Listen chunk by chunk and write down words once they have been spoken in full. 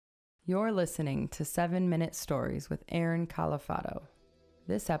You're listening to 7 Minute Stories with Aaron Califato.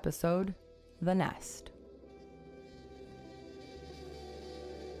 This episode, The Nest.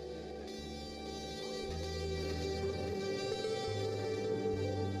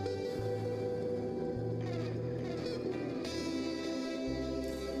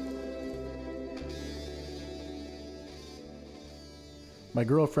 My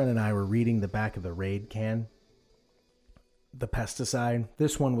girlfriend and I were reading the back of the Raid can, the pesticide.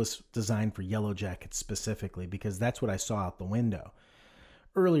 This one was designed for yellow jackets specifically because that's what I saw out the window.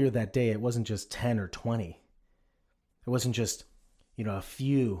 Earlier that day, it wasn't just 10 or 20. It wasn't just, a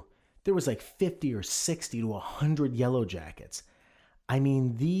few. There was like 50 or 60 to 100 yellow jackets. I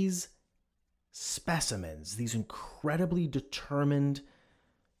mean, these specimens, these incredibly determined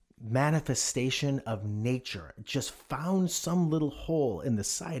manifestation of nature, just found some little hole in the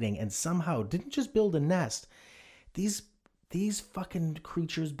siding and somehow didn't just build a nest. These fucking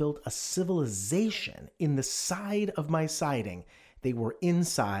creatures built a civilization in the side of my siding. They were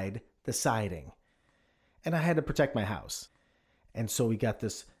inside the siding. And I had to protect my house. And so we got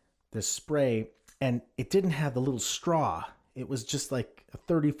this spray, and it didn't have the little straw. It was just like a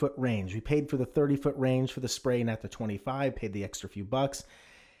 30-foot range. We paid for the 30-foot range for the spray, not the 25, paid the extra few bucks.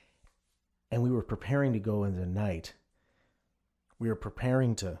 And we were preparing to go into the night. We were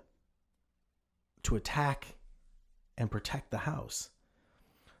preparing to attack and protect the house.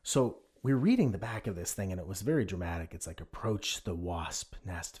 So we're reading the back of this thing, and it was very dramatic. It's like, approach the wasp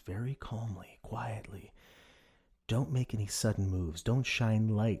nest very calmly, quietly. Don't make any sudden moves. Don't shine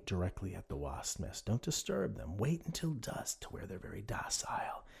light directly at the wasp nest. Don't disturb them. Wait until dusk to where they're very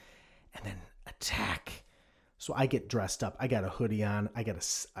docile. And then attack. So I get dressed up. I got a hoodie on. I got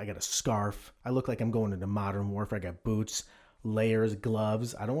a scarf. I look like I'm going into modern warfare. I got boots, layers,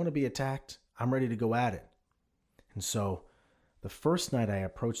 gloves. I don't want to be attacked. I'm ready to go at it. And so the first night I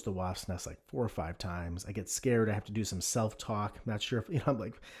approached the wasp's nest like 4 or 5 times. I get scared. I have to do some self-talk. I'm not sure if, I'm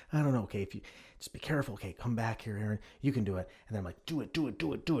like, I don't know. Okay, if you just be careful. Okay, come back here, Aaron. You can do it. And then I'm like, do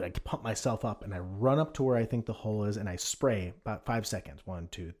it. I pump myself up and I run up to where I think the hole is and I spray about 5 seconds. 1,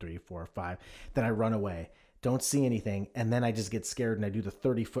 2, 3, 4, 5. Then I run away. Don't see anything, and then I just get scared and I do the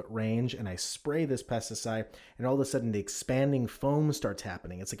 30-foot range and I spray this pesticide, and all of a sudden the expanding foam starts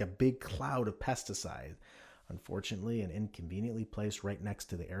happening. It's like a big cloud of pesticide. Unfortunately, and inconveniently placed right next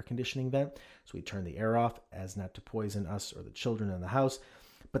to the air conditioning vent, so we turn the air off as not to poison us or the children in the house.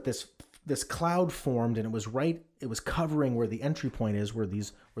 But this cloud formed, and it was covering where the entry point is, where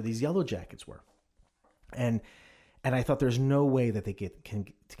these yellow jackets were, and I thought there's no way that they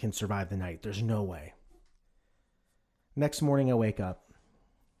can survive the night. There's no way. Next morning, I wake up.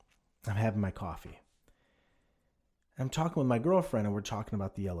 I'm having my coffee. I'm talking with my girlfriend, and we're talking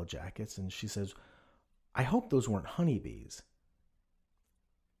about the yellow jackets, and she says, I hope those weren't honeybees.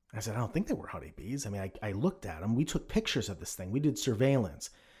 I said, I don't think they were honeybees. I mean, I looked at them. We took pictures of this thing. We did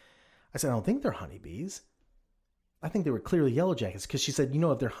surveillance. I said, I don't think they're honeybees. I think they were clearly yellow jackets, because she said,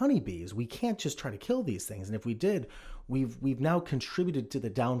 if they're honeybees, we can't just try to kill these things. And if we did, we've now contributed to the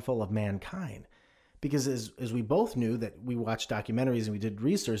downfall of mankind. Because as we both knew, that we watched documentaries and we did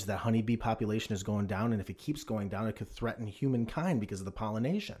research, that honeybee population is going down. And if it keeps going down, it could threaten humankind because of the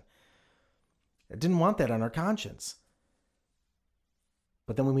pollination. I didn't want that on our conscience.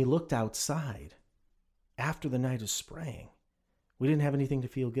 But then when we looked outside, after the night of spraying, we didn't have anything to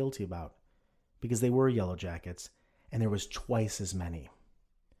feel guilty about, because they were yellow jackets and there was twice as many.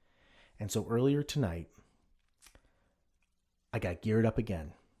 And so earlier tonight, I got geared up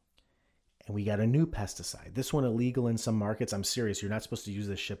again. And we got a new pesticide. This one illegal in some markets. I'm serious. You're not supposed to use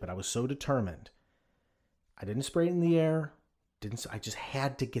this shit, but I was so determined. I didn't spray it in the air. I just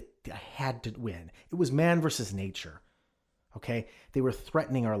had to win. It was man versus nature. Okay? They were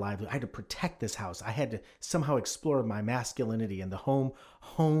threatening our lives. I had to protect this house. I had to somehow explore my masculinity and the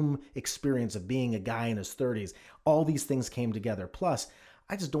home experience of being a guy in his 30s. All these things came together. Plus,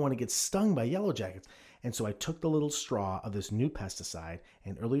 I just don't want to get stung by yellow jackets. And so I took the little straw of this new pesticide,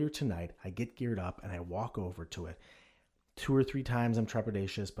 and earlier tonight, I get geared up and I walk over to it. 2 or 3 times I'm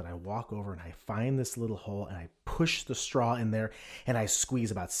trepidatious, but I walk over and I find this little hole and I push the straw in there and I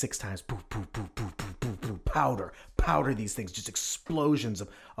squeeze about 6 times. Poof, poof, poof, poof, poof, poof, poof. Powder these things, just explosions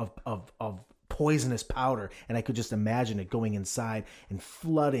of poisonous powder. And I could just imagine it going inside and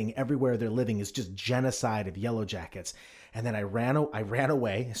flooding everywhere they're living. Is just genocide of yellow jackets. And then I ran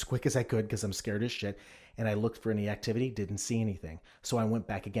away as quick as I could because I'm scared as shit. And I looked for any activity, didn't see anything. So I went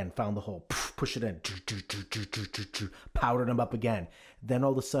back again, found the hole, push it in, powdered them up again. Then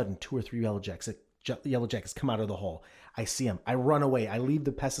all of a sudden, 2 or 3 yellow jackets come out of the hole. I see them. I run away. I leave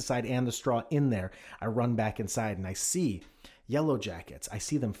the pesticide and the straw in there. I run back inside and I see Yellow jackets, I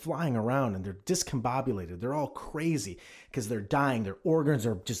see them flying around and they're discombobulated. They're all crazy because they're dying. Their organs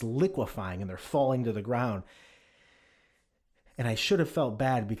are just liquefying and they're falling to the ground. And I should have felt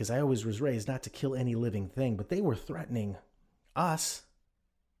bad because I always was raised not to kill any living thing, but they were threatening us.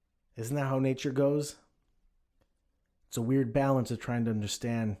 Isn't that how nature goes? It's a weird balance of trying to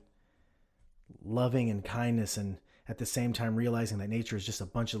understand loving and kindness and at the same time realizing that nature is just a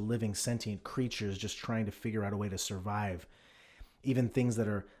bunch of living sentient creatures just trying to figure out a way to survive. Even things that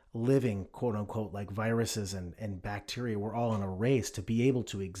are living, quote unquote, like viruses and bacteria, we're all in a race to be able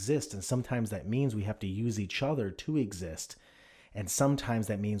to exist. And sometimes that means we have to use each other to exist. And sometimes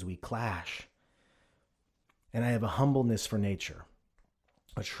that means we clash. And I have a humbleness for nature,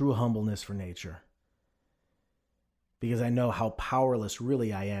 a true humbleness for nature. Because I know how powerless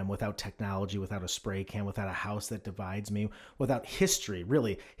really I am without technology, without a spray can, without a house that divides me, without history,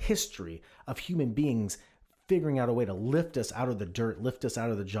 really history of human beings figuring out a way to lift us out of the dirt, lift us out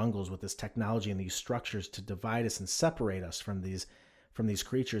of the jungles with this technology and these structures to divide us and separate us from these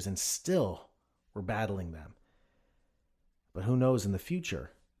creatures, and still we're battling them. But who knows, in the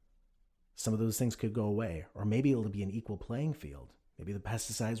future, some of those things could go away, or maybe it'll be an equal playing field. Maybe the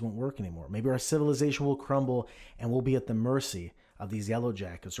pesticides won't work anymore. Maybe our civilization will crumble and we'll be at the mercy of these yellow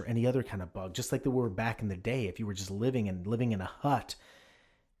jackets or any other kind of bug, just like they were back in the day. If you were just living in a hut,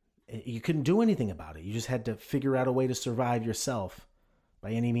 you couldn't do anything about it. You just had to figure out a way to survive yourself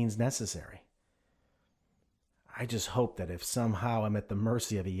by any means necessary. I just hope that if somehow I'm at the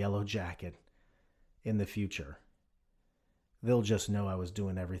mercy of a yellow jacket in the future, they'll just know I was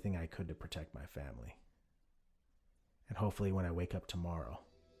doing everything I could to protect my family. And hopefully when I wake up tomorrow,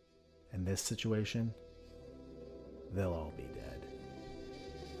 in this situation, they'll all be dead.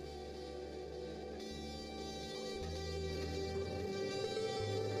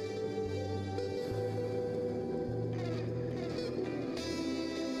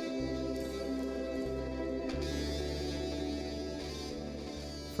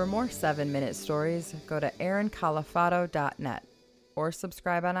 For more 7-minute stories, go to aaroncalifato.net or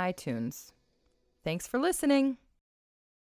subscribe on iTunes. Thanks for listening.